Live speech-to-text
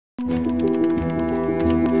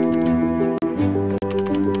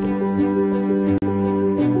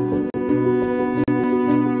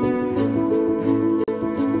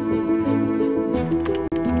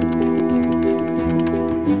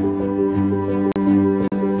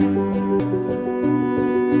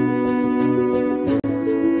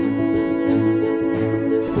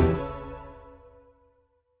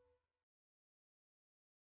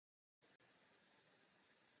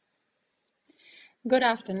Good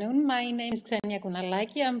afternoon. My name is Xenia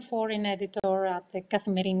Kounalaki. I'm foreign editor at the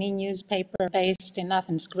Kathimerini newspaper based in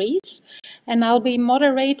Athens, Greece. And I'll be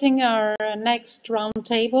moderating our next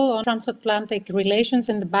roundtable on transatlantic relations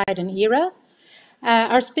in the Biden era.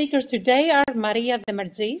 Our speakers today are Maria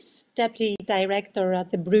Demertzi, Deputy Director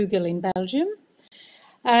at the Bruegel in Belgium,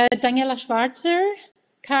 Daniela Schwarzer,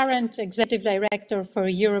 current Executive Director for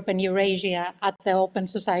Europe and Eurasia at the Open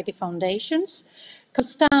Society Foundations,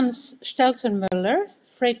 Constanze Stelzenmüller,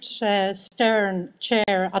 Fritz Stern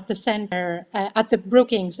Chair at the Center at the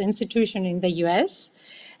Brookings Institution in the US,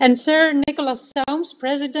 and Sir Nicholas Soames,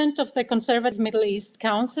 President of the Conservative Middle East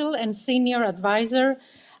Council and Senior Advisor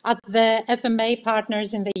at the FMA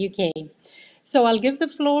Partners in the UK. So I'll give the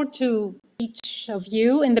floor to each of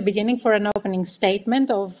you in the beginning for an opening statement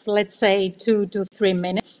of, let's say, 2 to 3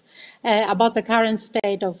 minutes about the current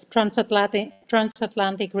state of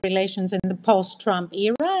transatlantic relations in the post-Trump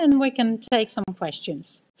era, and we can take some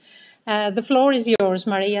questions. The floor is yours,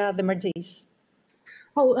 Maria Demertzi.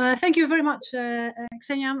 Thank you very much,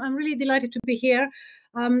 Xenia. I'm really delighted to be here.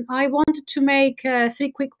 I wanted to make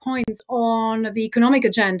 3 quick points on the economic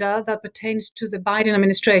agenda that pertains to the Biden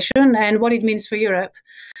administration and what it means for Europe.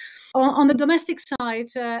 On the domestic side,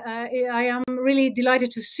 I am really delighted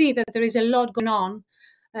to see that there is a lot going on,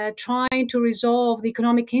 trying to resolve the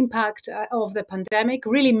economic impact of the pandemic,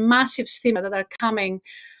 really massive stimuli that are coming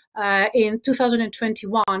in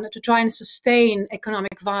 2021 to try and sustain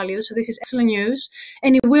economic value. So this is excellent news,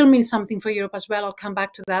 and it will mean something for Europe as well. I'll come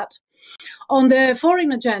back to that. On the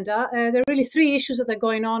foreign agenda, there are really 3 issues that are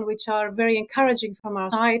going on which are very encouraging from our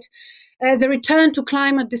side. The return to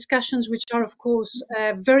climate discussions, which are, of course,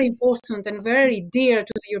 very important and very dear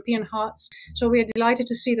to the European hearts. So we are delighted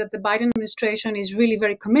to see that the Biden administration is really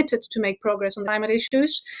very committed to make progress on climate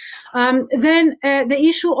issues. Then the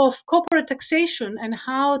issue of corporate taxation and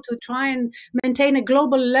how to try and maintain a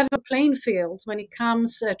global level playing field when it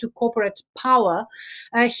comes to corporate power.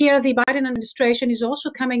 Here, the Biden administration is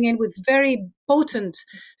also coming in with very potent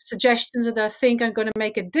suggestions that I think are going to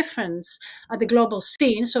make a difference at the global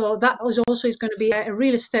scene. So that also is going to be a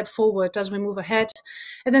real step forward as we move ahead.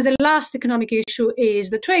 And then the last economic issue is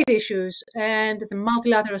the trade issues and the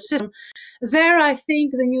multilateral system. There, I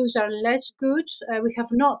think the news are less good. We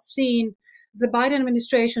have not seen the Biden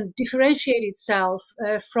administration differentiate itself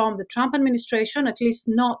from the Trump administration, at least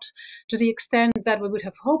not to the extent that we would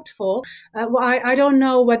have hoped for. I don't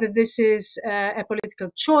know whether this is a political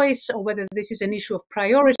choice or whether this is an issue of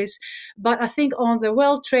priorities, but I think on the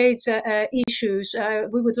world trade issues,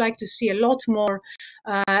 we would like to see a lot more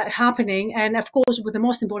happening. And of course, with the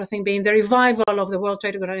most important thing being the revival of the World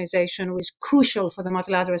Trade Organization, which is crucial for the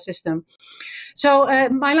multilateral system. So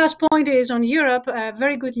my last point is on Europe,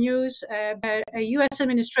 very good news. A US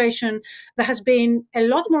administration that has been a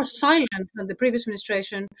lot more silent than the previous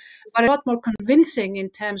administration, but a lot more convincing in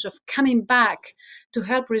terms of coming back to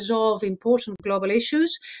help resolve important global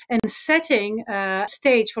issues and setting a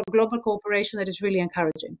stage for global cooperation that is really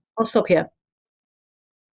encouraging. I'll stop here.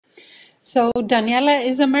 So, Daniela,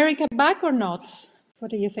 is America back or not? What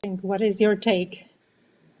do you think? What is your take?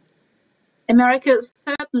 America is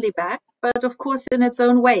certainly back, but of course in its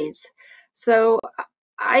own ways. So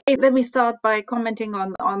let me start by commenting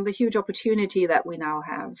on the huge opportunity that we now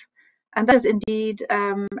have. And that is indeed,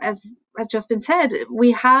 as has just been said,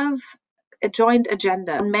 we have a joint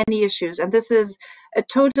agenda on many issues. And this is a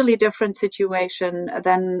totally different situation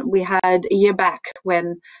than we had a year back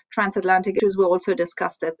when transatlantic issues were also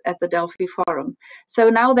discussed at the Delphi Forum. So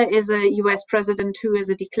now there is a US president who is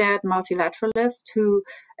a declared multilateralist, who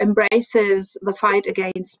embraces the fight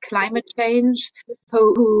against climate change,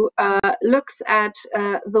 who looks at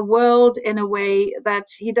the world in a way that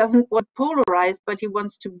he doesn't want polarized, but he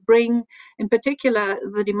wants to bring, in particular,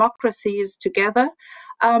 the democracies together.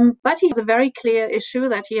 But he has a very clear issue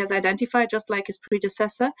that he has identified, just like his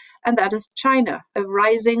predecessor, and that is China, a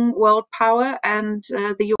rising world power. And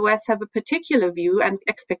the US have a particular view and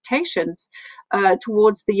expectations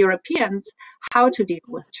towards the Europeans how to deal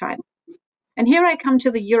with China. And here I come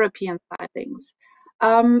to the European side of things.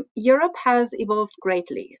 Europe has evolved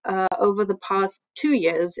greatly over the past 2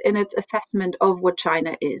 years in its assessment of what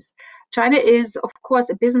China is. China is, of course,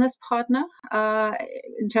 a business partner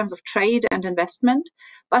in terms of trade and investment,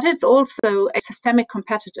 but it's also a systemic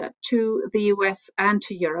competitor to the US and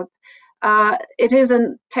to Europe. It is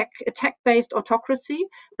a tech-based autocracy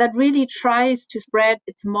that really tries to spread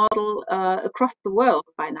its model across the world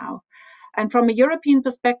by now. And from a European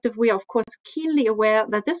perspective, we are, of course, keenly aware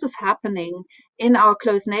that this is happening in our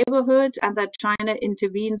close neighborhood and that China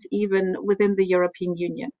intervenes even within the European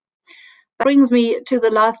Union. That brings me to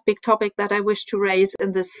the last big topic that I wish to raise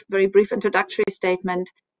in this very brief introductory statement,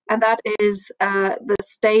 and that is the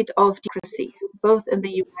state of democracy, both in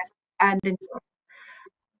the US and in Europe.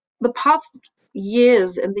 The past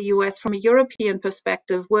years in the US, from a European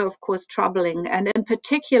perspective, were, of course, troubling, and in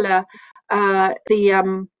particular,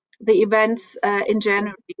 the events in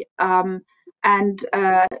January and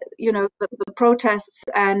the protests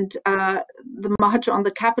and the march on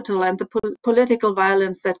the Capitol and the political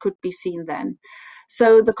violence that could be seen then.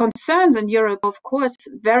 So the concerns in Europe, of course,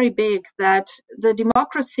 very big that the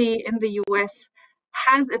democracy in the US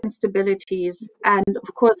has its instabilities, and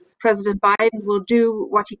of course, President Biden will do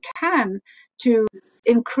what he can to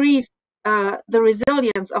increase the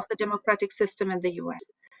resilience of the democratic system in the US.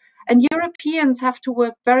 And Europeans have to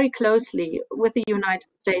work very closely with the United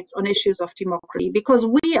States on issues of democracy, because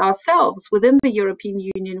we ourselves, within the European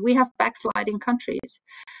Union, we have backsliding countries.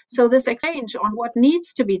 So this exchange on what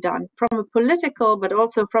needs to be done from a political, but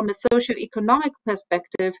also from a socio-economic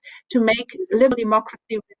perspective to make liberal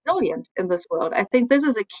democracy resilient in this world, I think this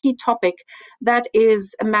is a key topic that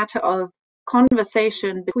is a matter of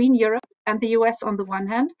conversation between Europe and the US on the one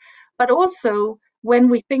hand, but also when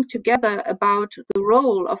we think together about the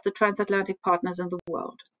role of the transatlantic partners in the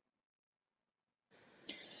world.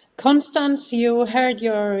 Constance, you heard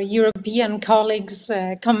your European colleagues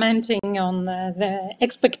commenting on the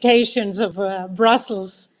expectations of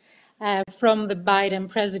Brussels from the Biden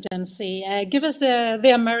presidency. Give us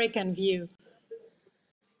the American view.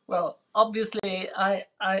 Well, obviously, I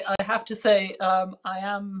have to say I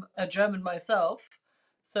am a German myself,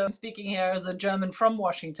 so I'm speaking here as a German from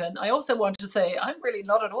Washington. I also want to say I'm really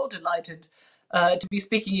not at all delighted to be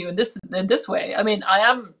speaking to you in this way. I mean, I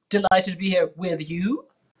am delighted to be here with you,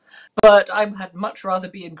 but I'd much rather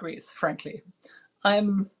be in Greece, frankly.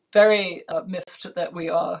 I'm very miffed that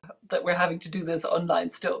we're having to do this online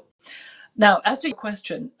still. Now, as to your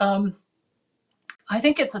question, I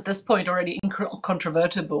think it's at this point already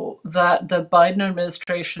incontrovertible that the Biden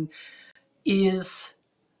administration is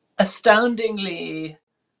astoundingly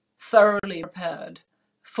thoroughly prepared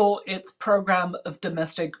for its program of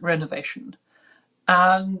domestic renovation.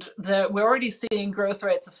 And we're already seeing growth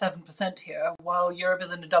rates of 7% here, while Europe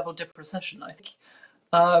is in a double-dip recession. I think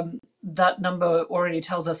that number already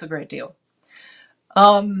tells us a great deal.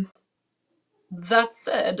 That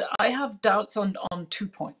said, I have doubts on 2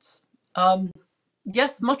 points.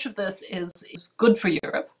 Yes, much of this is good for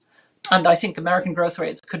Europe, and I think American growth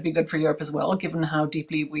rates could be good for Europe as well, given how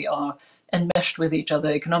deeply we are enmeshed with each other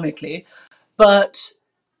economically. But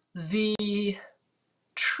the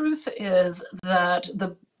truth is that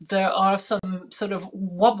there are some sort of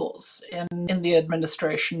wobbles in the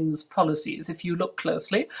administration's policies, if you look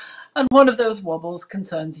closely, and one of those wobbles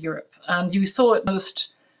concerns Europe. And you saw it most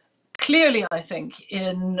clearly, I think,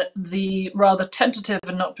 in the rather tentative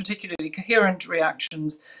and not particularly coherent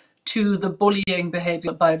reactions to the bullying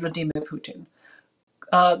behavior by Vladimir Putin.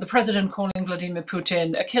 The president calling Vladimir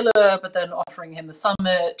Putin a killer, but then offering him a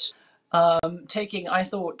summit, taking, I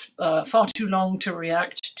thought, far too long to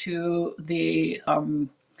react to the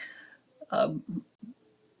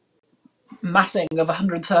massing of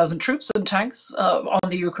 100,000 troops and tanks on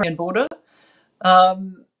the Ukrainian border.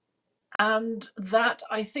 And that,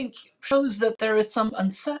 I think, shows that there is some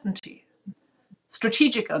uncertainty,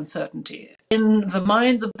 strategic uncertainty, in the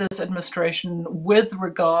minds of this administration with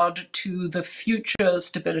regard to the future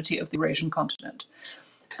stability of the Eurasian continent.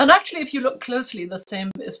 And actually, if you look closely, the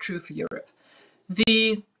same is true for Europe.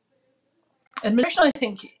 The administration, I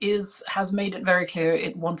think, has made it very clear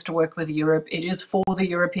it wants to work with Europe. It is for the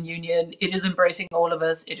European Union. It is embracing all of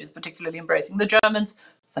us. It is particularly embracing the Germans.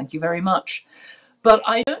 Thank you very much. But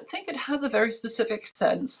I don't think it has a very specific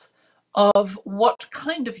sense of what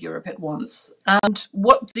kind of Europe it wants and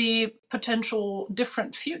what the potential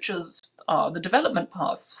different futures are, the development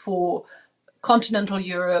paths for continental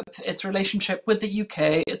Europe, its relationship with the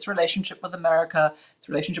UK, its relationship with America, its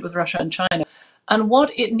relationship with Russia and China, and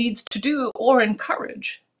what it needs to do or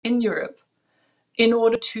encourage in Europe in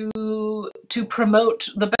order to promote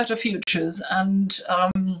the better futures and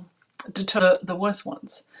deter the worse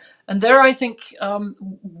ones. And there, I think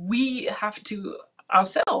we have to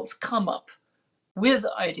ourselves come up with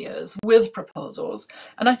ideas, with proposals.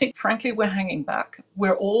 And I think, frankly, we're hanging back.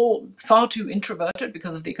 We're all far too introverted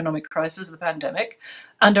because of the economic crisis, the pandemic,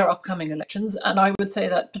 and our upcoming elections. And I would say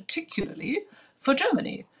that particularly for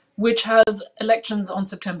Germany, which has elections on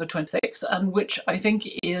September 26th, and which I think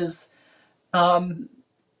is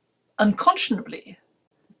unconscionably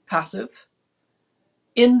passive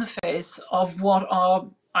in the face of what are,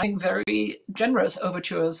 I think, very generous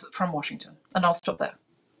overtures from Washington. And I'll stop there.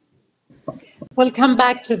 We'll come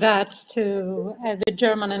back to that, to the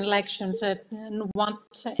German elections and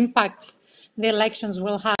what impact the elections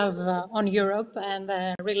will have on Europe and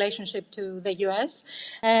the relationship to the US.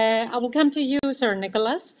 I will come to you, Sir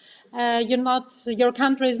Nicholas. Your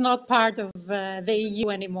country is not part of the EU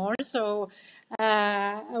anymore, so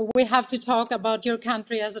we have to talk about your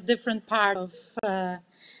country as a different part of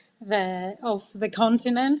the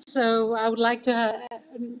continent. So I would like to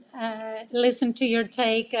listen to your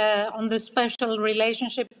take on the special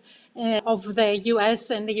relationship of the US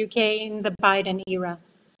and the UK in the Biden era.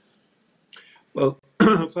 Well,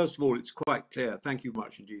 first of all, it's quite clear. Thank you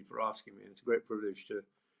much indeed for asking me. It's a great privilege to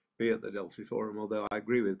be at the Delphi Forum, although I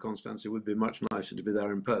agree with Constanze, it would be much nicer to be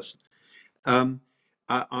there in person. First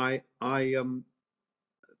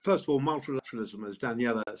of all, multilateralism, as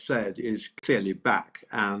Daniela said, is clearly back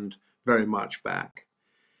and very much back.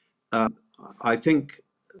 I think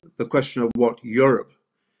the question of what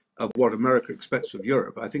America expects of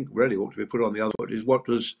Europe, I think really ought to be put on the other foot, is what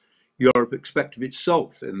does Europe expect of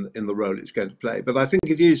itself in the role it's going to play. But I think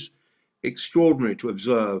it is extraordinary to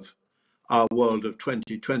observe our world of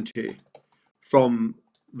 2020 from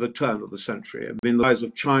the turn of the century. I mean, the rise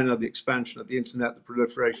of China, the expansion of the internet, the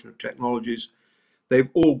proliferation of technologies, they've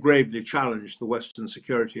all gravely challenged the Western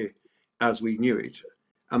security as we knew it,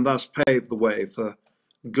 and thus paved the way for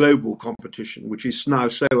global competition, which is now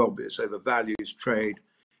so obvious over values, trade,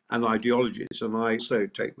 and ideologies. And I also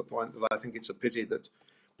take the point that I think it's a pity that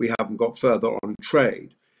we haven't got further on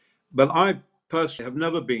trade. But I personally have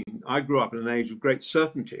never been, I grew up in an age of great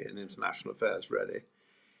certainty in international affairs, really.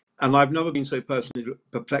 And I've never been so personally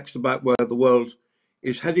perplexed about where the world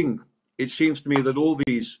is heading. It seems to me that all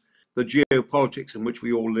these, the geopolitics in which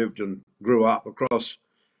we all lived and grew up across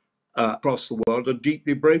the world, are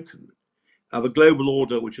deeply broken. The global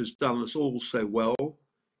order, which has done us all so well,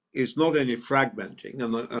 is not only fragmenting,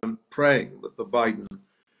 and I'm praying that the Biden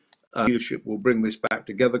leadership will bring this back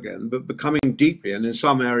together again, but becoming deeply, and in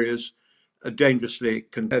some areas, dangerously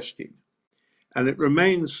contested. And it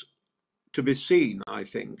remains to be seen, I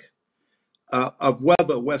think, of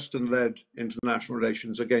whether Western-led international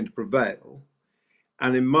relations are going to prevail.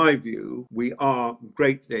 And in my view, we are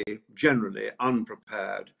greatly, generally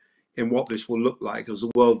unprepared in what this will look like as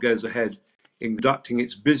the world goes ahead in conducting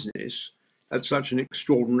its business at such an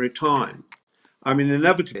extraordinary time. I mean,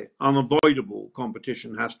 inevitably, unavoidable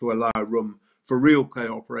competition has to allow room for real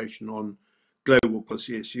cooperation on global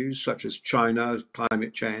policy issues such as China,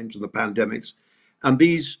 climate change, and the pandemics. And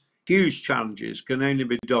these huge challenges can only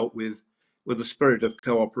be dealt with a spirit of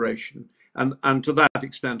cooperation. And to that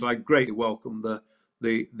extent, I greatly welcome the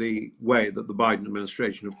way that the Biden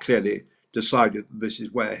administration have clearly decided that this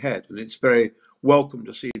is way ahead. And it's very welcome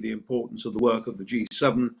to see the importance of the work of the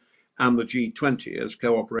G7 and the G20 as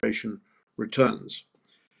cooperation returns.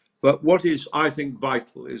 But what is, I think,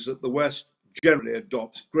 vital is that the West generally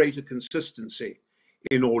adopts greater consistency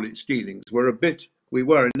in all its dealings. We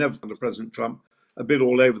were inevitably under President Trump, a bit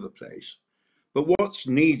all over the place. But what's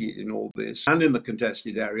needed in all this and in the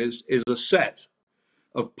contested areas is a set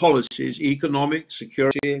of policies, economic,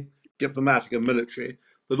 security, diplomatic and military,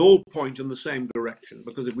 that all point in the same direction.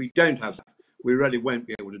 Because if we don't have that, we really won't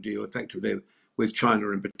be able to deal effectively with China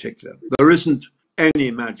in particular. There isn't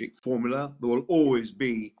any magic formula. There will always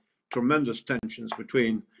be tremendous tensions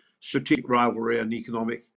between strategic rivalry and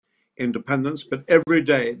economic independence. But every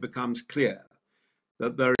day it becomes clear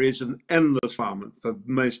that there is an endless requirement for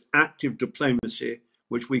most active diplomacy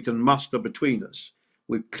which we can muster between us,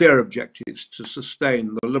 with clear objectives to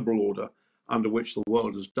sustain the liberal order under which the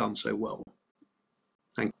world has done so well.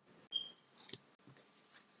 Thank you.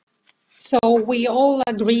 So we all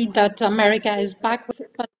agreed that America is back,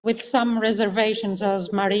 with some reservations,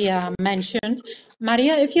 as Maria mentioned.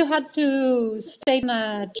 Maria, if you had to state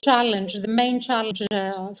a challenge, the main challenge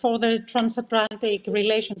for the transatlantic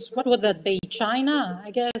relations, what would that be? China, I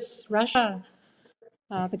guess, Russia,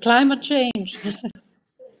 the climate change?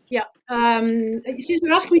 Yeah, since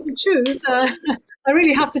you're asking me to choose, I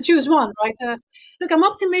really have to choose one, right? Look, I'm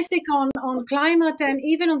optimistic on climate and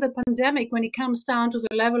even on the pandemic when it comes down to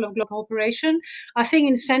the level of global cooperation. I think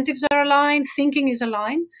incentives are aligned, thinking is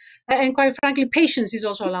aligned, and quite frankly, patience is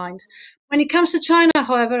also aligned. When it comes to China,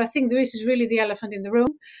 however, I think this is really the elephant in the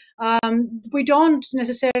room. We don't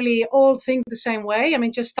necessarily all think the same way. I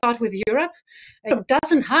mean, just start with Europe. Europe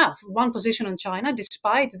doesn't have one position on China,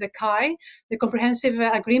 despite the CAI, the Comprehensive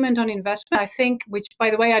Agreement on Investment, I think, which,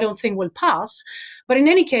 by the way, I don't think will pass. But in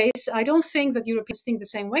any case, I don't think that Europeans think the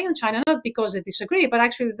same way on China, not because they disagree, but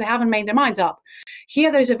actually they haven't made their minds up.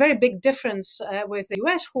 Here, there is a very big difference with the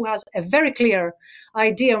US, who has a very clear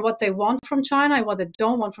idea on what they want from China and what they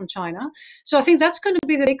don't want from China. So I think that's going to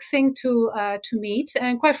be the big thing to meet.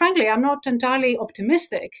 And quite frankly, I'm not entirely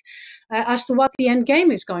optimistic as to what the end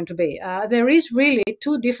game is going to be. There is really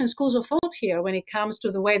two different schools of thought here when it comes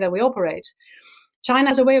to the way that we operate. China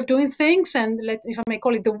has a way of doing things, and if I may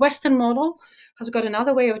call it the Western model, has got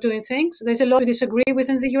another way of doing things. There's a lot to disagree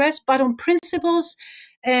within the US, but on principles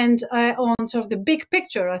and on sort of the big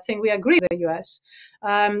picture, I think we agree with the US.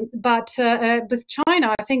 But with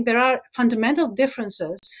China, I think there are fundamental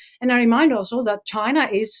differences. And I remind also that China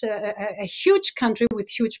is a huge country with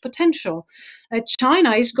huge potential.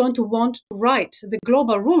 China is going to want to write the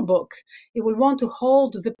global rule book. It will want to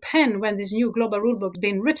hold the pen when this new global rule book is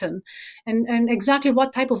being written. And exactly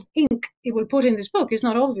what type of ink it will put in this book is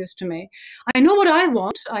not obvious to me. I know what I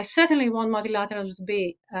want. I certainly want multilateralism to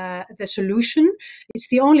be the solution. It's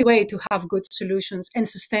the only way to have good solutions and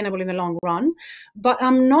sustainable in the long run. But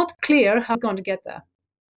I'm not clear how we're going to get there.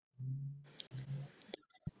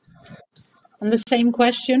 And the same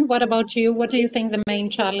question, what about you? What do you think the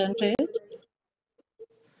main challenge is?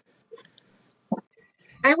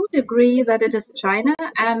 I would agree that it is China,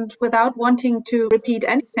 and without wanting to repeat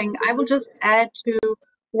anything, I will just add to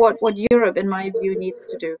what Europe, in my view, needs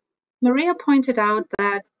to do. Maria pointed out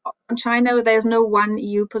that on China, there's no one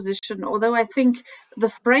EU position, although I think the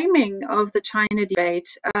framing of the China debate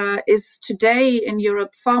is today in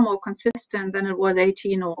Europe far more consistent than it was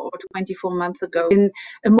 18 or 24 months ago in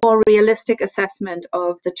a more realistic assessment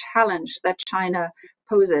of the challenge that China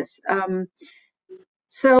poses.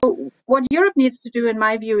 So what Europe needs to do, in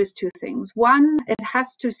my view, is two things. One, it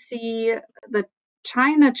has to see the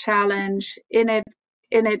China challenge in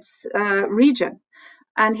its region.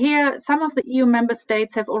 And here, some of the EU member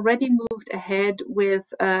states have already moved ahead with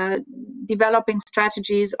developing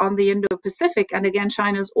strategies on the Indo-Pacific. And again,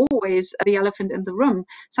 China is always the elephant in the room,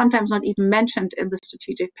 sometimes not even mentioned in the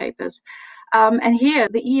strategic papers. And here,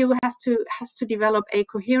 the EU has to develop a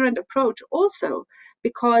coherent approach also,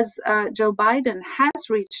 because Joe Biden has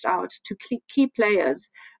reached out to key players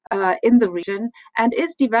in the region and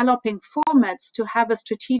is developing formats to have a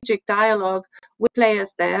strategic dialogue with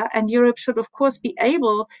players there. And Europe should, of course, be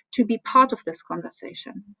able to be part of this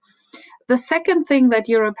conversation. The second thing that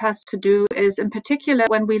Europe has to do is, in particular,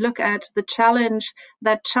 when we look at the challenge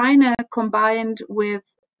that China combined with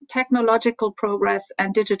technological progress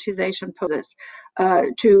and digitization poses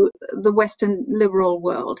to the Western liberal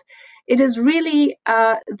world. It is really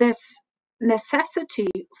this necessity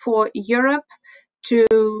for Europe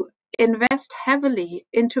to invest heavily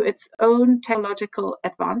into its own technological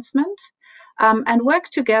advancement and work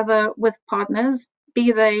together with partners,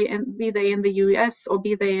 be they in the US or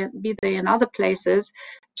be they in other places,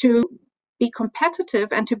 to be competitive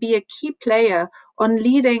and to be a key player on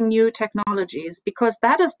leading new technologies, because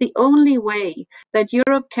that is the only way that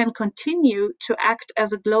Europe can continue to act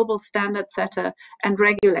as a global standard setter and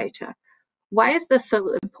regulator. Why is this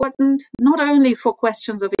so important? Not only for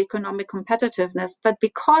questions of economic competitiveness, but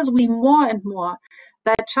because we more and more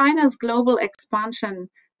that China's global expansion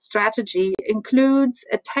strategy includes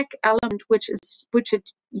a tech element which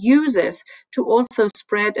it uses to also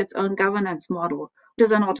spread its own governance model, which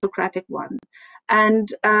is an autocratic one. And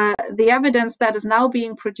the evidence that is now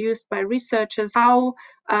being produced by researchers, how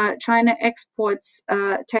China exports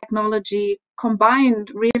technology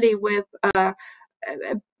combined really with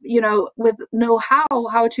with know-how,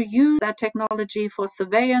 how to use that technology for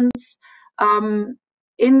surveillance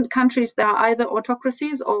in countries that are either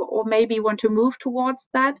autocracies or maybe want to move towards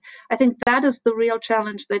that. I think that is the real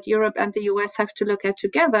challenge that Europe and the US have to look at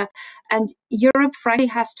together. And Europe, frankly,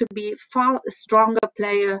 has to be far stronger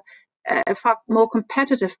player, a far more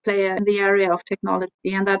competitive player in the area of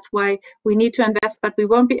technology. And that's why we need to invest, but we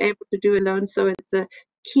won't be able to do alone. So it's a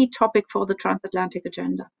key topic for the transatlantic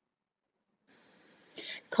agenda.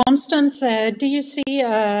 Constanze, do you see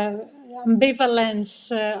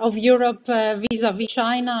ambivalence of Europe vis-à-vis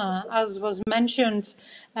China, as was mentioned,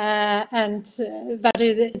 and that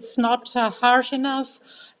it's not harsh enough?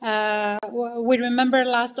 We remember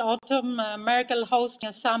last autumn Merkel hosting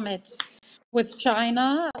a summit with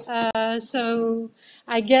China, so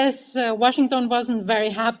I guess Washington wasn't very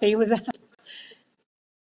happy with that.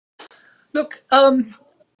 Look,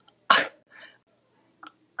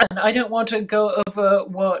 and I don't want to go over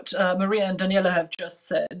what Maria and Daniela have just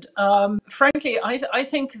said. Frankly, I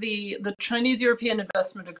think the Chinese-European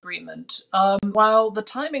Investment Agreement, while the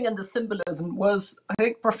timing and the symbolism was, I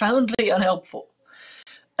think, profoundly unhelpful,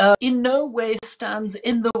 in no way stands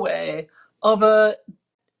in the way of a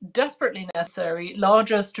desperately necessary,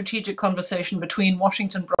 larger strategic conversation between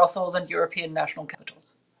Washington, Brussels, and European national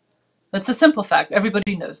capitals. That's a simple fact.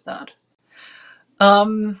 Everybody knows that.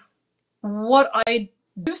 What I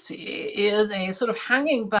do see is a sort of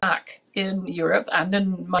hanging back in Europe and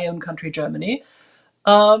in my own country, Germany,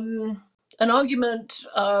 an argument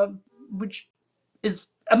which is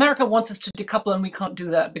America wants us to decouple and we can't do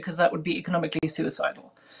that because that would be economically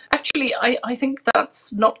suicidal. Actually, I think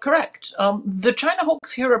that's not correct. The China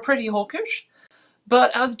hawks here are pretty hawkish,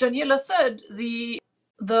 but as Daniela said, the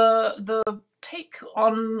take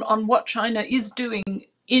on what China is doing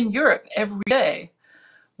in Europe every day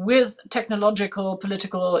with technological,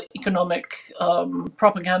 political, economic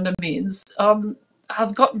propaganda means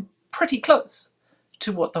has gotten pretty close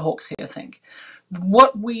to what the hawks here think.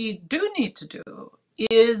 What we do need to do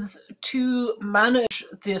is to manage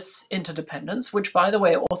this interdependence, which, by the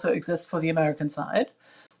way, also exists for the American side.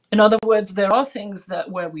 In other words, there are things that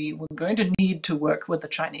where we were going to need to work with the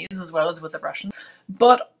Chinese as well as with the Russians,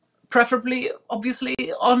 but preferably, obviously,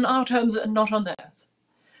 on our terms and not on theirs.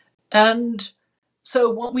 And so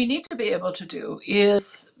what we need to be able to do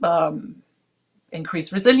is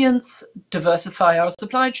increase resilience, diversify our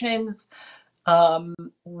supply chains,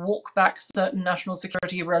 walk back certain national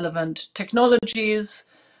security relevant technologies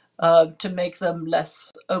to make them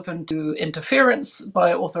less open to interference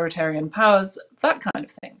by authoritarian powers, that kind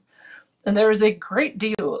of thing. And there is a great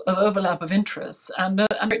deal of overlap of interests and a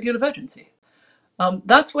great deal of urgency.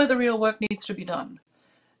 That's where the real work needs to be done.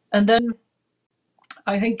 And then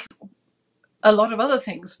I think a lot of other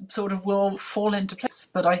things sort of will fall into place.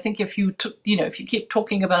 But I think if you keep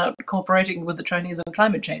talking about cooperating with the Chinese on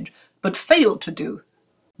climate change, but fail to do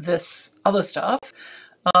this other stuff,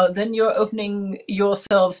 then you're opening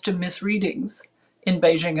yourselves to misreadings in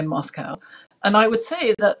Beijing and Moscow. And I would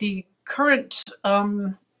say that the current,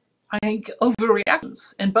 I think,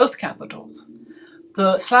 overreactions in both capitals,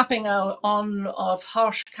 the slapping out on of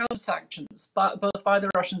harsh counter-sanctions, both by the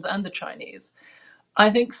Russians and the Chinese, I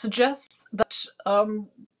think suggests that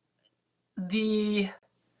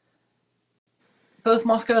both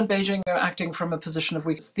Moscow and Beijing are acting from a position of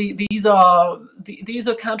weakness. These are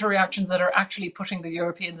counter-reactions that are actually pushing the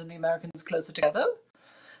Europeans and the Americans closer together.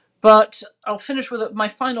 But I'll finish with my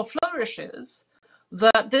final flourish is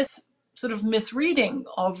that this sort of misreading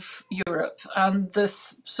of Europe and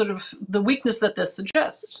this sort of the weakness that this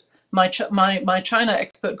suggests. My China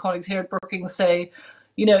expert colleagues here at Brookings say,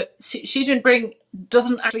 Xi Jinping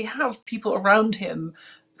doesn't actually have people around him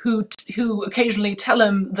who occasionally tell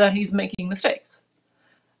him that he's making mistakes.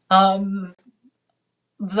 Vladimir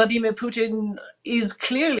Putin is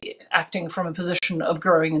clearly acting from a position of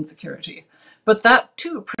growing insecurity, but that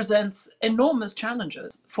too presents enormous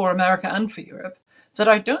challenges for America and for Europe that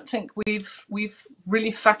I don't think we've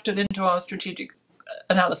really factored into our strategic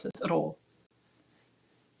analysis at all.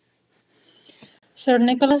 Sir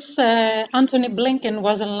Nicholas, Antony Blinken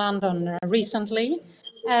was in London recently,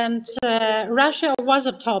 and Russia was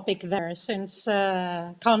a topic there since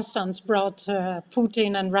Constanze brought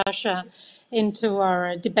Putin and Russia into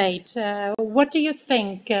our debate. What do you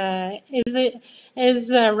think?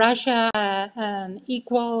 Is Russia an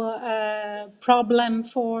equal problem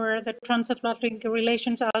for the transatlantic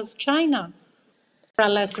relations as China, or a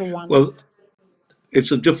lesser one? Well,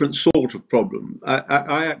 it's a different sort of problem.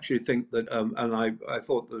 I actually think that, and I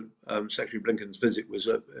thought that Secretary Blinken's visit was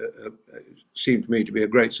seemed to me to be a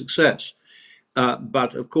great success.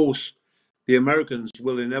 But of course, the Americans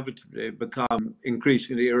will inevitably become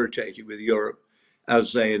increasingly irritated with Europe,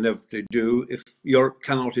 as they inevitably do, if Europe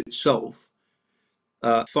cannot itself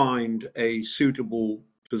find a suitable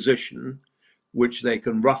position, which they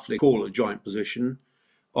can roughly call a joint position,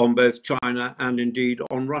 on both China and indeed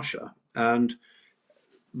on Russia. And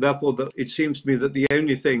therefore, it seems to me that the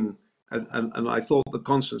only thing, and I thought that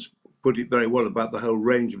Constanze put it very well about the whole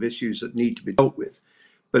range of issues that need to be dealt with,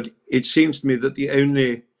 but it seems to me that the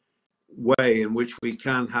only way in which we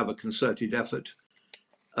can have a concerted effort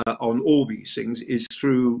on all these things is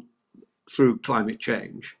through climate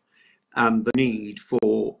change and the need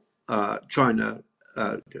for China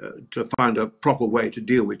to find a proper way to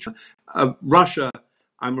deal with China. Russia,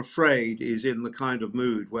 I'm afraid, is in the kind of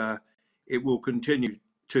mood where it will continue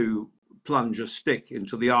to plunge a stick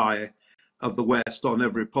into the eye of the West on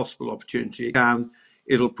every possible opportunity it can.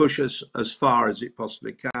 It'll push us as far as it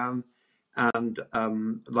possibly can. And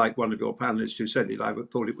like one of your panelists who said it, I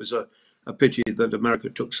thought it was a pity that America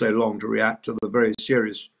took so long to react to the very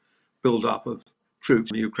serious build-up of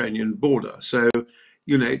troops on the Ukrainian border. So,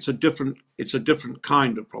 you know, it's a different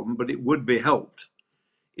kind of problem, but it would be helped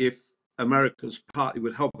if it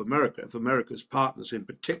would help America if America's partners, in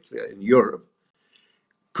particular in Europe,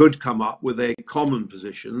 could come up with a common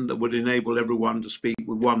position that would enable everyone to speak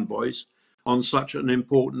with one voice on such an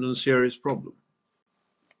important and serious problem.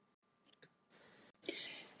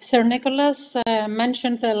 Sir Nicholas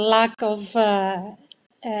mentioned the lack of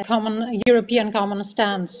European common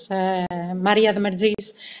stance, Maria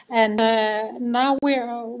Demertzi's, and now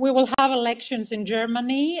we will have elections in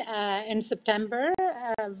Germany in September,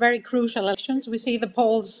 very crucial elections. We see the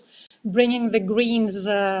polls bringing the Greens,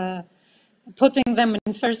 putting them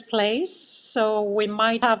in first place, so we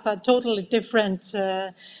might have a totally different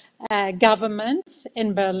government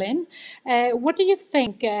in Berlin. What do you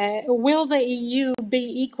think? Will the EU be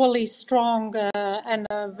equally strong and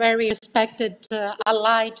a very respected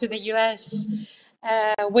ally to the US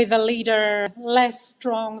with a leader less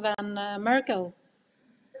strong than Merkel?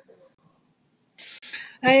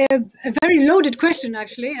 A very loaded question,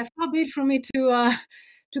 actually. Far be it from me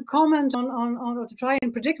to comment on or to try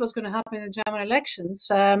and predict what's going to happen in the German elections.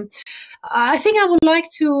 I think I would like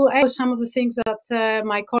to echo some of the things that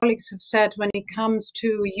my colleagues have said when it comes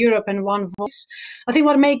to Europe and one voice. I think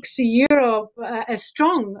what makes Europe a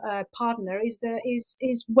strong partner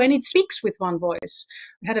is when it speaks with one voice.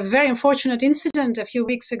 We had a very unfortunate incident a few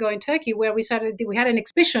weeks ago in Turkey where we had an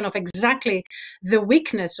exhibition of exactly the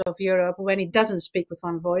weakness of Europe when it doesn't speak with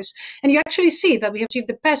one voice. And you actually see that we have achieved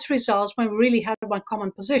the best results when we really had one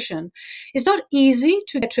common position. It's not easy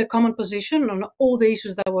to get to a common position on all the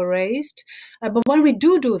issues that were raised, but when we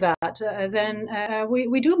do that, then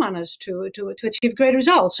we do manage to achieve great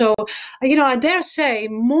results. So, I dare say,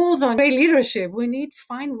 more than great leadership, we need to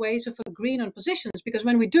find ways of agreeing on positions, because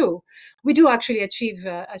when we do actually achieve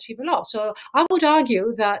a lot. So I would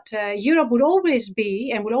argue that Europe would always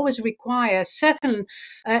be and will always require certain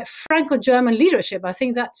Franco-German leadership. I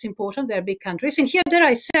think that's important. They're big countries. And here, dare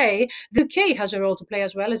I say, the UK has a role to play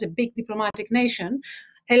as well as a big diplomatic nation.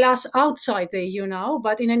 Alas, outside the EU now,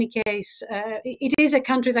 but in any case, it is a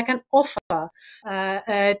country that can offer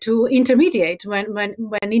to intermediate when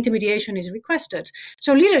intermediation is requested.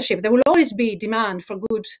 So leadership, there will always be demand for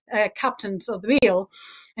good captains of the wheel.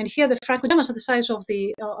 And here the Franco-Germans are the size of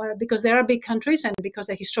because they are big countries and because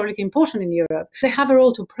they're historically important in Europe, they have a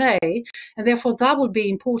role to play, and therefore that will be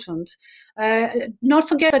important. Not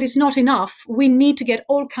forget that it's not enough. We need to get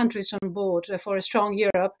all countries on board for a strong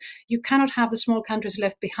Europe. You cannot have the small countries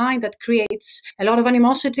left behind. That creates a lot of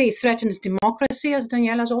animosity. It threatens democracy, as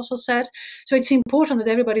Daniela has also said. So it's important that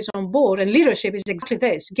everybody's on board, and leadership is exactly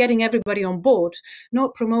this, getting everybody on board,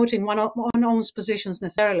 not promoting one own positions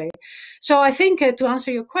necessarily. So I think to answer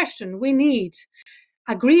your question, we need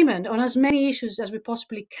agreement on as many issues as we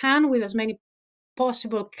possibly can with as many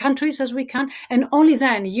possible countries as we can, and only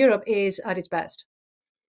then Europe is at its best.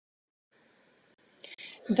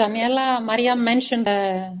 Daniela, Maria mentioned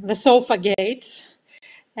the sofa gate,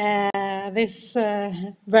 this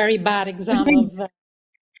very bad example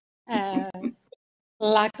of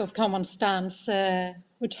lack of common stance,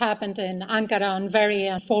 which happened in Ankara, a very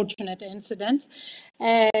unfortunate incident.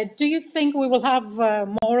 Do you think we will have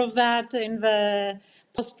more of that in the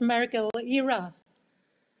post-Merkel era?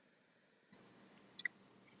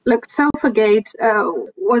 Look, Sofagate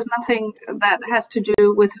was nothing that has to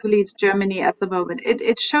do with who leads Germany at the moment.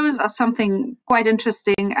 It shows us something quite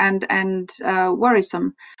interesting and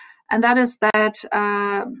worrisome, and that is that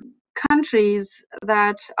countries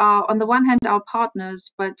that are, on the one hand, our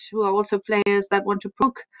partners, but who are also players that want to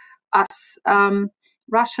provoke us,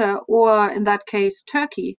 Russia, or in that case,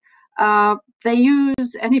 Turkey, they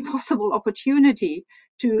use any possible opportunity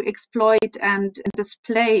to exploit and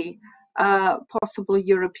display possible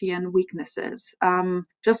European weaknesses,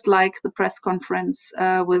 just like the press conference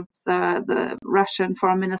with the Russian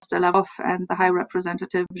Foreign Minister Lavrov and the High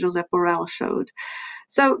Representative Josep Borrell showed.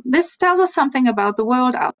 So this tells us something about the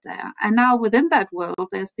world out there. And now within that world,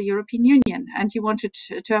 there's the European Union. And you wanted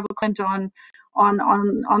to have a comment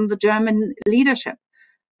on the German leadership.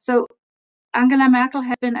 So Angela Merkel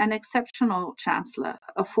has been an exceptional chancellor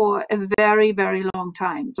for a very, very long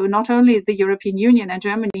time. So not only the European Union and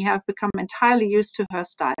Germany have become entirely used to her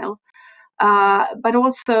style, but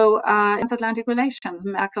also transatlantic relations.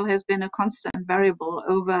 Merkel has been a constant variable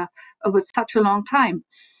over such a long time.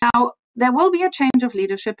 Now, There will be a change of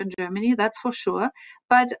leadership in Germany, that's for sure.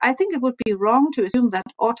 But I think it would be wrong to assume that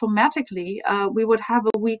automatically we would have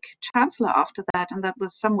a weak chancellor after that. And that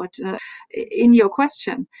was somewhat in your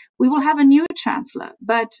question. We will have a new chancellor,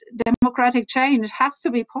 but democratic change has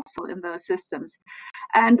to be possible in those systems.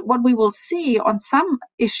 And what we will see on some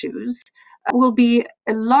issues will be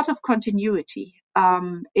a lot of continuity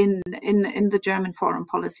in the German foreign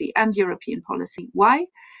policy and European policy. Why?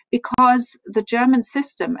 Because the German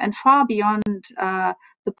system, and far beyond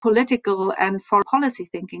the political and foreign policy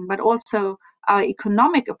thinking, but also our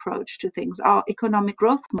economic approach to things, our economic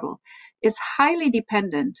growth model, is highly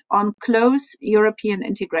dependent on close European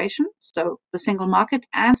integration, so the single market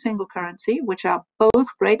and single currency, which are both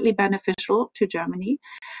greatly beneficial to Germany.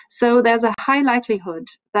 So there's a high likelihood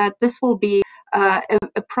that this will be a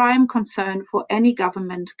prime concern for any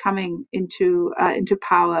government coming into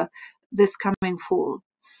power this coming fall.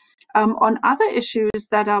 On other issues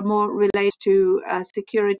that are more related to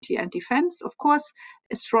security and defense, of course,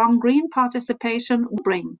 a strong green participation will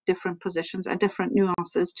bring different positions and different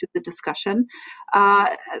nuances to the discussion.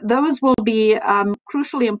 Those will be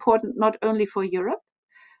crucially important not only for Europe,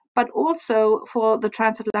 but also for the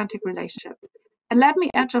transatlantic relationship. And let me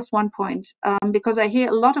add just one point, because I hear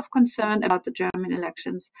a lot of concern about the German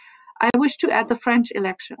elections. I wish to add the French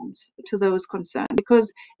elections to those concerns,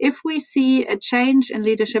 because if we see a change in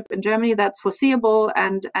leadership in Germany, that's foreseeable.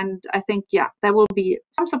 And I think, yeah, there will be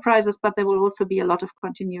some surprises, but there will also be a lot of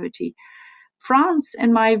continuity. France,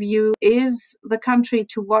 in my view, is the country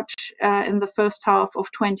to watch in the first half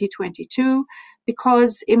of 2022,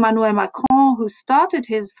 because Emmanuel Macron, who started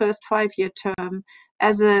his first 5-year term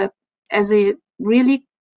as a really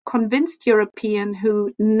convinced European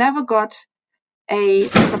who never got a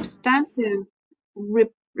substantive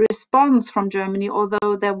response from Germany,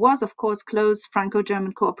 although there was, of course, close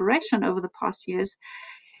Franco-German cooperation over the past years.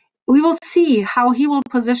 We will see how he will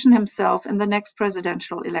position himself in the next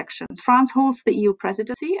presidential elections. France holds the EU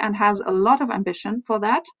presidency and has a lot of ambition for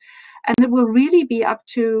that. And it will really be up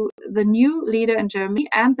to the new leader in Germany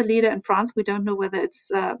and the leader in France. We don't know whether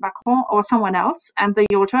it's Macron or someone else, and the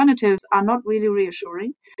alternatives are not really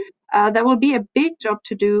reassuring. There will be a big job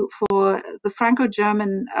to do for the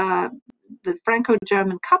Franco-German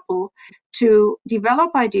couple to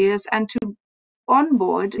develop ideas and to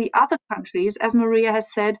onboard the other countries. As Maria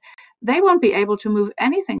has said, they won't be able to move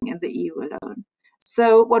anything in the EU alone.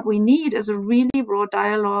 So what we need is a really broad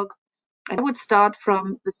dialogue. I would start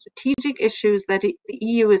from the strategic issues that the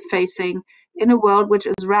EU is facing in a world which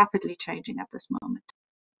is rapidly changing at this moment.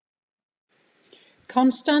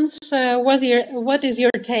 Constance, what is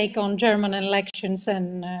your take on German elections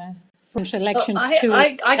and French elections too?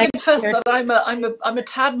 I confess that I'm a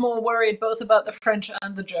tad more worried both about the French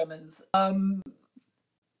and the Germans.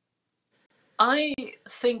 I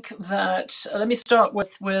think that let me start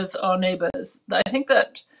with our neighbours. I think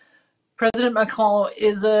that President Macron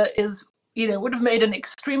would have made an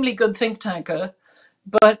extremely good think tanker,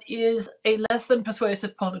 but is a less than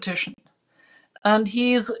persuasive politician. And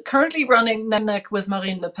he's currently running neck and neck with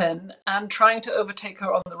Marine Le Pen and trying to overtake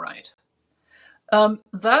her on the right.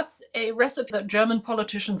 That's a recipe that German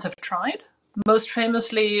politicians have tried. Most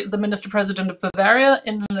famously, the minister-president of Bavaria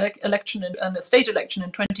in a state election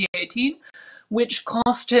in 2018, which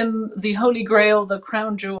cost him the holy grail, the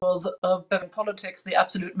crown jewels of Bavarian politics, the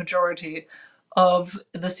absolute majority of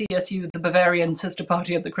the CSU, the Bavarian sister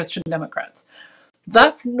party of the Christian Democrats.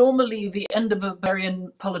 That's normally the end of a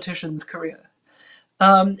Bavarian politician's career.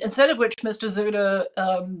 Instead of which, Mr. Söder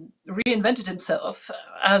reinvented himself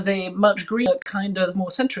as a much greener, kind of more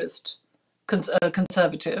centrist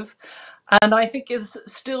conservative, and I think is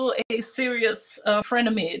still a serious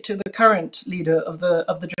frenemy to the current leader of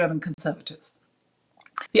the German Conservatives.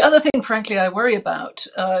 The other thing, frankly, I worry about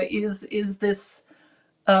is this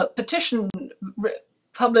petition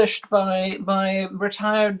published by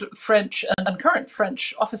retired French and current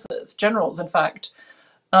French officers, generals, in fact,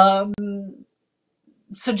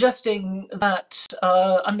 suggesting that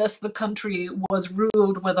unless the country was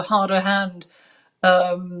ruled with a harder hand,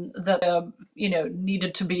 that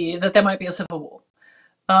needed to be, that there might be a civil war.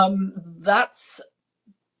 That's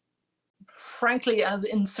frankly as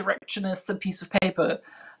insurrectionists a piece of paper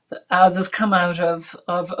as has come out of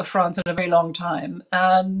France in a very long time.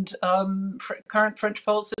 And current French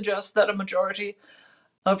polls suggest that a majority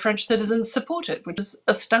of French citizens support it, which is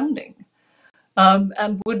astounding.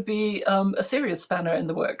 And would be a serious spanner in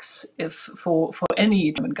the works for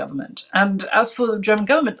any German government. And as for the German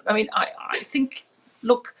government, I mean, I think,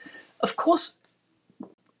 look, of course,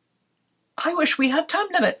 I wish we had term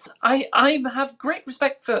limits. I have great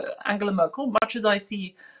respect for Angela Merkel, much as I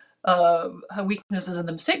see her weaknesses and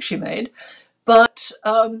the mistakes she made. But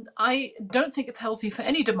I don't think it's healthy for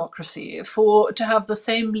any democracy to have the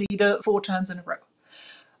same leader 4 terms in a row.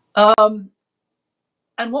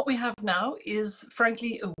 And what we have now is,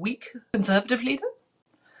 frankly, a weak conservative leader,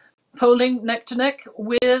 polling neck to neck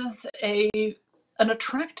with an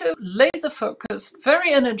attractive, laser-focused,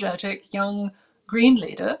 very energetic young Green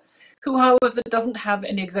leader who, however, doesn't have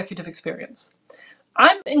any executive experience.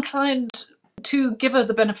 I'm inclined to give her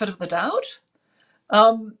the benefit of the doubt,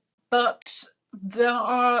 but there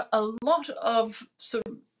are a lot of sort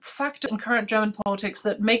of factors in current German politics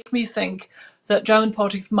that make me think that German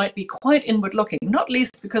politics might be quite inward-looking, not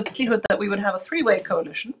least because the likelihood that we would have a 3-way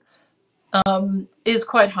coalition is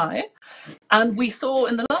quite high. And we saw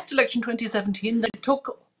in the last election, 2017, that it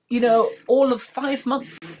took, all of 5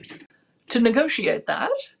 months to negotiate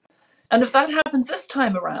that. And if that happens this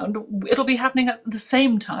time around, it'll be happening at the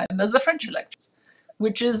same time as the French elections,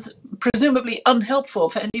 which is presumably unhelpful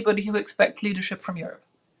for anybody who expects leadership from Europe.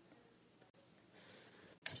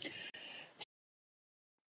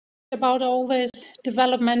 About all these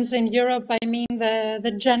developments in Europe, I mean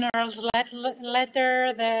the general's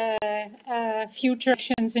letter, the future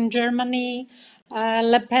elections in Germany,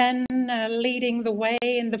 Le Pen leading the way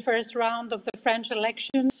in the first round of the French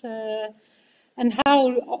elections. And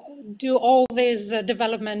how do all these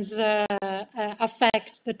developments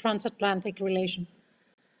affect the transatlantic relation?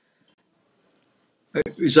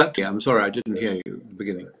 Is that? I'm sorry, I didn't hear you at the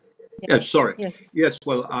beginning. Yes, sorry. Yes,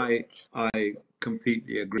 well, I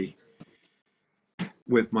completely agree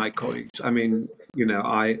with my colleagues. I mean,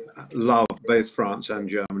 I love both France and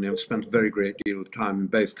Germany. I've spent a very great deal of time in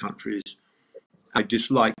both countries. I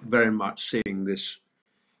dislike very much seeing this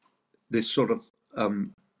sort of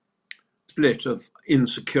split of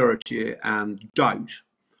insecurity and doubt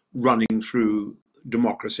running through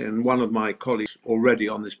democracy. And one of my colleagues already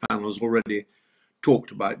on this panel has already talked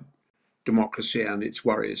about democracy and its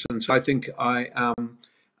worries. And so I think I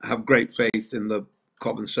have great faith in the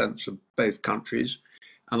common sense of both countries.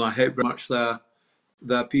 And I hope very much their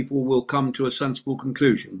people will come to a sensible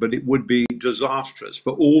conclusion. But it would be disastrous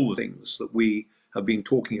for all the things that we have been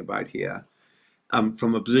talking about here,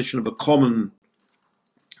 from a position of a common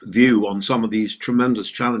view on some of these tremendous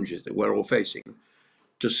challenges that we're all facing,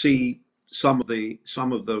 to see some of the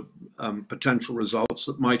potential results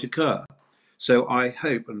that might occur. So I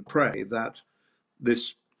hope and pray that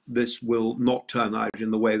this will not turn out in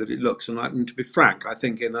the way that it looks. And to be frank, I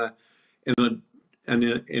think in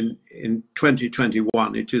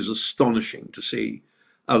 2021, it is astonishing to see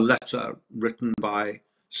a letter written by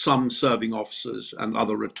some serving officers and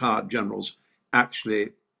other retired generals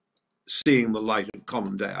actually seeing the light of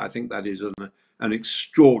common day. I think that is an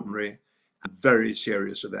extraordinary and very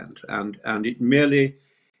serious event, and it merely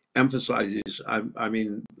emphasizes, I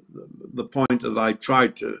mean, the point that I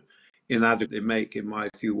tried to inadequately make in my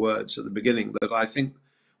few words at the beginning, that I think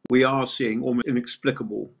we are seeing almost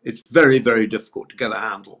inexplicable. It's very, very difficult to get a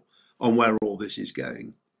handle on where all this is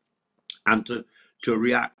going and to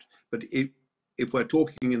react. But if we're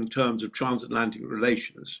talking in terms of transatlantic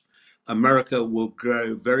relations, America will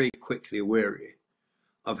grow very quickly weary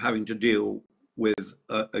of having to deal with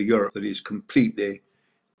a Europe that is completely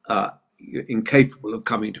incapable of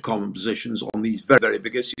coming to common positions on these very, very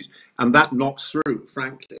big issues. And that knocks through,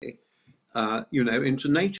 frankly, into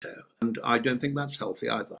NATO. And I don't think that's healthy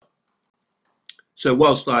either. So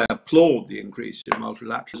whilst I applaud the increase in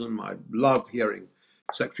multilateralism, I love hearing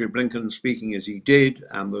Secretary Blinken speaking as he did,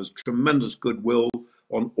 and there's tremendous goodwill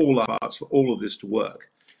on all our parts for all of this to work.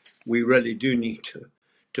 We really do need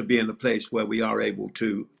to be in a place where we are able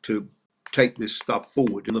to take this stuff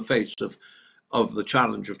forward in the face of the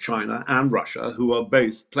challenge of China and Russia, who are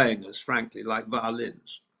both playing us, frankly, like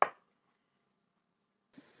violins.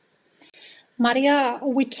 Maria,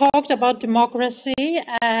 we talked about democracy.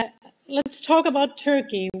 Let's talk about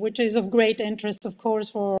Turkey, which is of great interest, of course,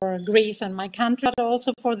 for Greece and my country, but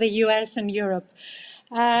also for the US and Europe.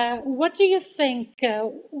 What do you think,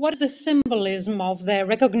 what is the symbolism of the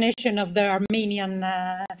recognition of the Armenian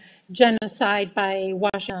genocide by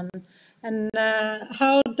Washington? And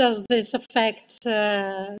how does this affect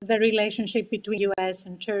the relationship between US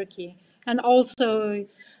and Turkey? And also,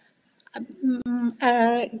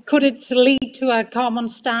 could it lead to a common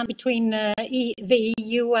stand between the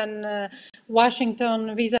EU and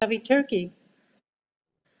Washington vis-à-vis Turkey?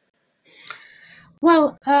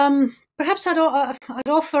 Well, perhaps I'd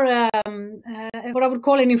offer what I would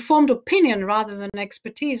call an informed opinion rather than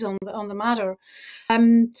expertise on the matter.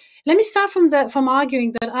 Let me start from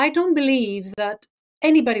arguing that I don't believe that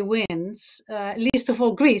anybody wins, least of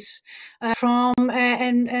all Greece, from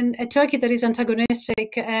and a Turkey that is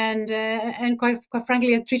antagonistic and quite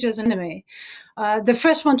frankly treated as an enemy. The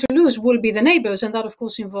first one to lose will be the neighbors, and that of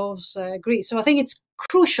course involves Greece. So I think it's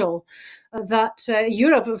crucial that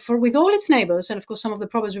Europe, with all its neighbors, and of course some of the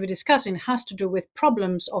problems we've been discussing has to do with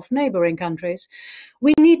problems of neighboring countries,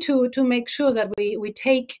 we need to make sure that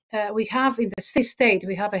we have in the state,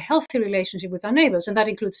 we have a healthy relationship with our neighbors, and that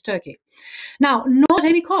includes Turkey. Now, not at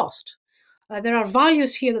any cost. There are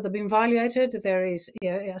values here that have been violated. There is,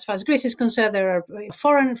 as far as Greece is concerned, there are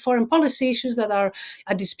foreign policy issues that are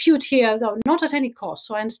a dispute here, not at any cost.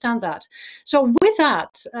 So I understand that. So with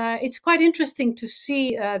that, it's quite interesting to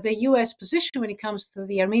see the US position when it comes to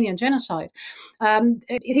the Armenian genocide.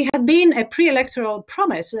 It has been a pre-electoral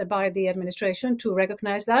promise by the administration to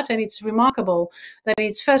recognize that, and it's remarkable that in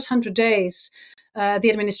its first 100 days, the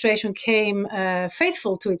administration came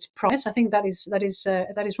faithful to its promise. I think that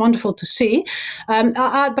is wonderful to see.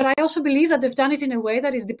 But I also believe that they've done it in a way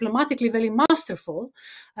that is diplomatically very masterful,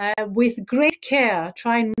 with great care,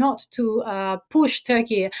 trying not to push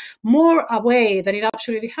Turkey more away than it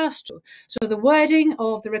absolutely has to. So the wording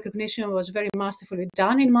of the recognition was very masterfully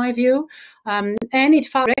done, in my view, and it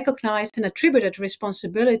recognized and attributed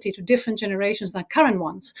responsibility to different generations than current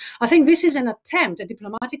ones. I think this is an attempt, a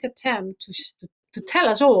diplomatic attempt to tell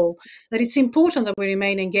us all that it's important that we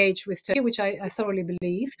remain engaged with Turkey, which I thoroughly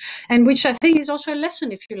believe, and which I think is also a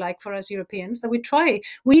lesson, if you like, for us Europeans, that we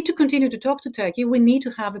need to continue to talk to Turkey. We need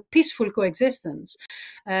to have a peaceful coexistence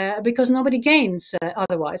because nobody gains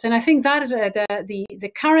otherwise. And I think that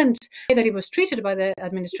the current way that it was treated by the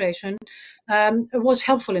administration was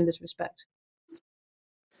helpful in this respect.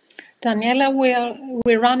 Daniela,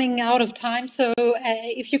 we're running out of time, so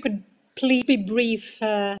if you could please be brief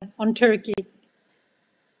on Turkey.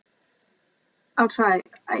 I'll try.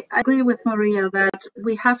 I agree with Maria that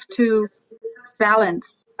we have to balance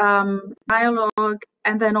dialogue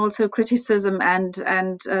and then also criticism and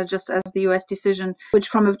just as the US decision, which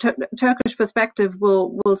from a Turkish perspective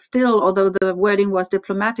will still, although the wording was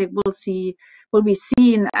diplomatic, will be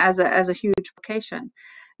seen as a huge provocation.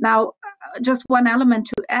 Now, just one element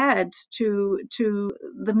to add to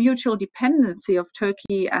the mutual dependency of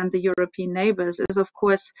Turkey and the European neighbors is, of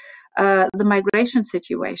course, the migration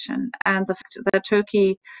situation and the fact that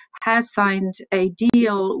Turkey has signed a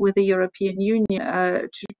deal with the European Union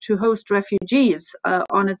to host refugees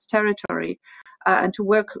on its territory and to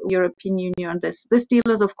work with the European Union on this. This deal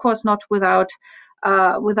is, of course, not without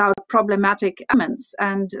problematic elements,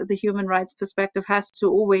 and the human rights perspective has to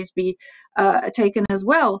always be taken as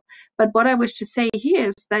well. But what I wish to say here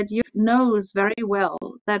is that Europe knows very well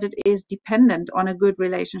that it is dependent on a good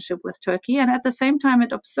relationship with Turkey, and at the same time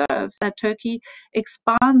it observes that Turkey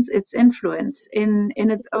expands its influence in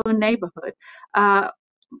its own neighborhood.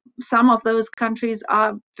 Some of those countries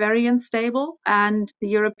are very unstable, and the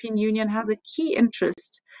European Union has a key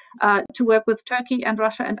interest to work with Turkey and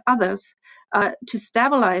Russia and others to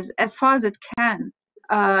stabilize as far as it can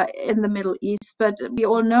in the Middle East. But we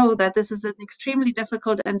all know that this is an extremely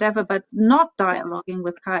difficult endeavor, but not dialoguing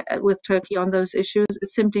with Turkey on those issues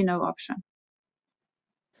is simply no option.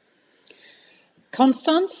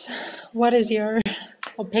 Constanze, what is your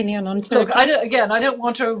opinion on Turkey? Look, I don't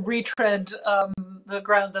want to retread the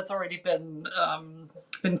ground that's already been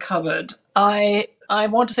covered. I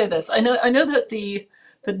want to say this. I know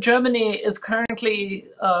that Germany is currently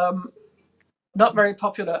not very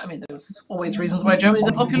popular. I mean, there's always reasons why Germany is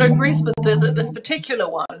unpopular in Greece, but this particular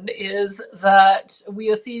one is that we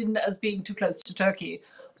are seen as being too close to Turkey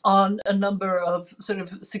on a number of sort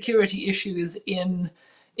of security issues in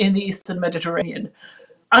the Eastern Mediterranean.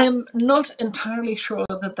 I am not entirely sure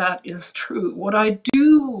that that is true. What I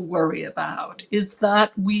do worry about is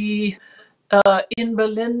that we in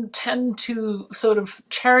Berlin tend to sort of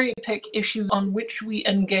cherry pick issues on which we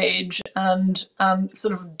engage and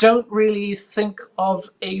sort of don't really think of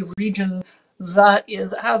a region that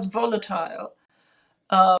is as volatile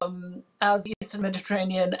as the Eastern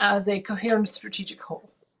Mediterranean as a coherent strategic whole,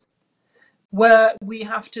 where we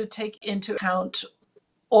have to take into account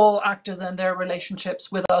all actors and their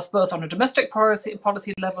relationships with us, both on a domestic policy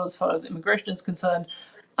level as far as immigration is concerned,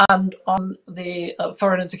 and on the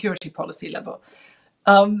foreign and security policy level.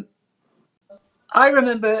 I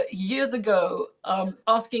remember years ago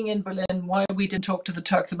asking in Berlin why we didn't talk to the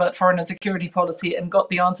Turks about foreign and security policy, and got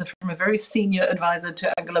the answer from a very senior advisor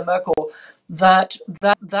to Angela Merkel that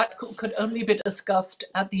could only be discussed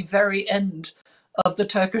at the very end of the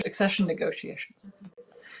Turkish accession negotiations,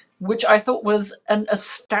 which I thought was an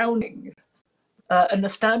astoundingly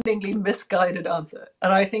misguided answer.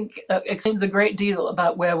 And I think explains a great deal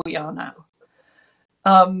about where we are now.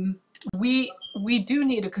 We do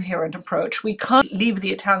need a coherent approach. We can't leave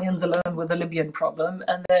the Italians alone with the Libyan problem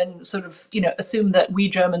and then sort of, assume that we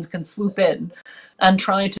Germans can swoop in and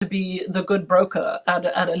try to be the good broker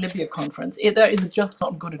at a Libya conference. That is just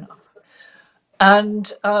not good enough.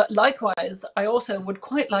 And likewise, I also would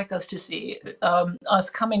quite like us to see us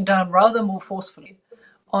coming down rather more forcefully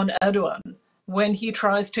on Erdogan when he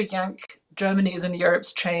tries to yank Germany's and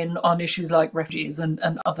Europe's chain on issues like refugees and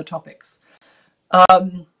other topics.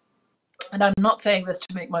 And I'm not saying this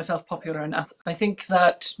to make myself popular, and I think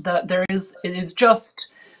that it is just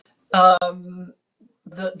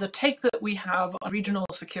the take that we have on regional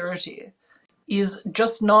security is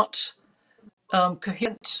just not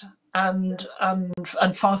coherent and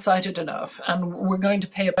far-sighted enough, and we're going to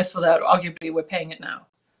pay a price for that. Arguably, we're paying it now.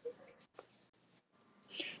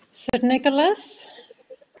 So, Nicholas,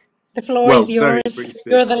 the floor is yours.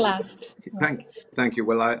 You're the last. Thank you.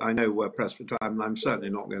 Well, I know we're pressed for time, and I'm certainly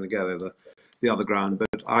not going to go the other ground,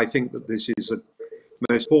 but I think that this is the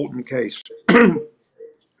most important case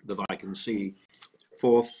that I can see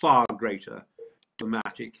for far greater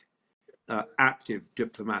active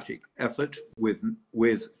diplomatic effort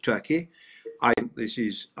with Turkey. I think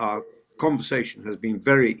our conversation has been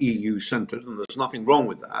very EU-centred, and there's nothing wrong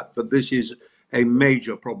with that, but this is a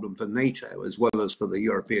major problem for NATO as well as for the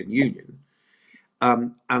European Union.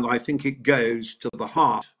 And I think it goes to the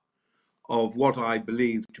heart of what I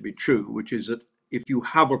believe to be true, which is that if you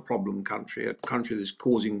have a problem country, a country that's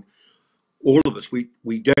causing all of us, we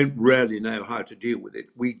don't really know how to deal with it.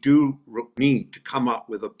 We do need to come up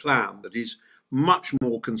with a plan that is much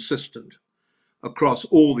more consistent across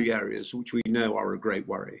all the areas which we know are a great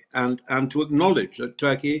worry. And to acknowledge that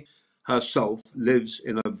Turkey herself lives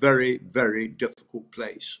in a very, very difficult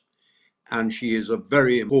place. And she is a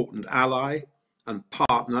very important ally and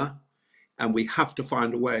partner, and we have to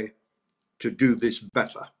find a way to do this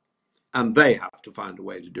better. And they have to find a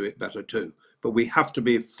way to do it better too. But we have to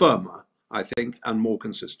be firmer, I think, and more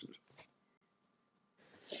consistent.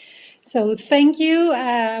 So thank you.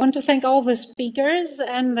 I want to thank all the speakers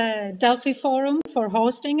and the Delphi Forum for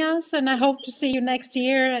hosting us, and I hope to see you next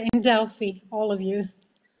year in Delphi, all of you.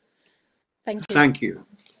 Thank you. Thank you.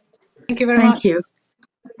 Thank you very much.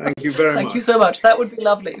 Thank you very much. Thank you so much. That would be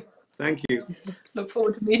lovely. Thank you. Look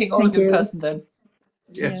forward to meeting all of you in person then.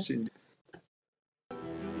 Yes, indeed.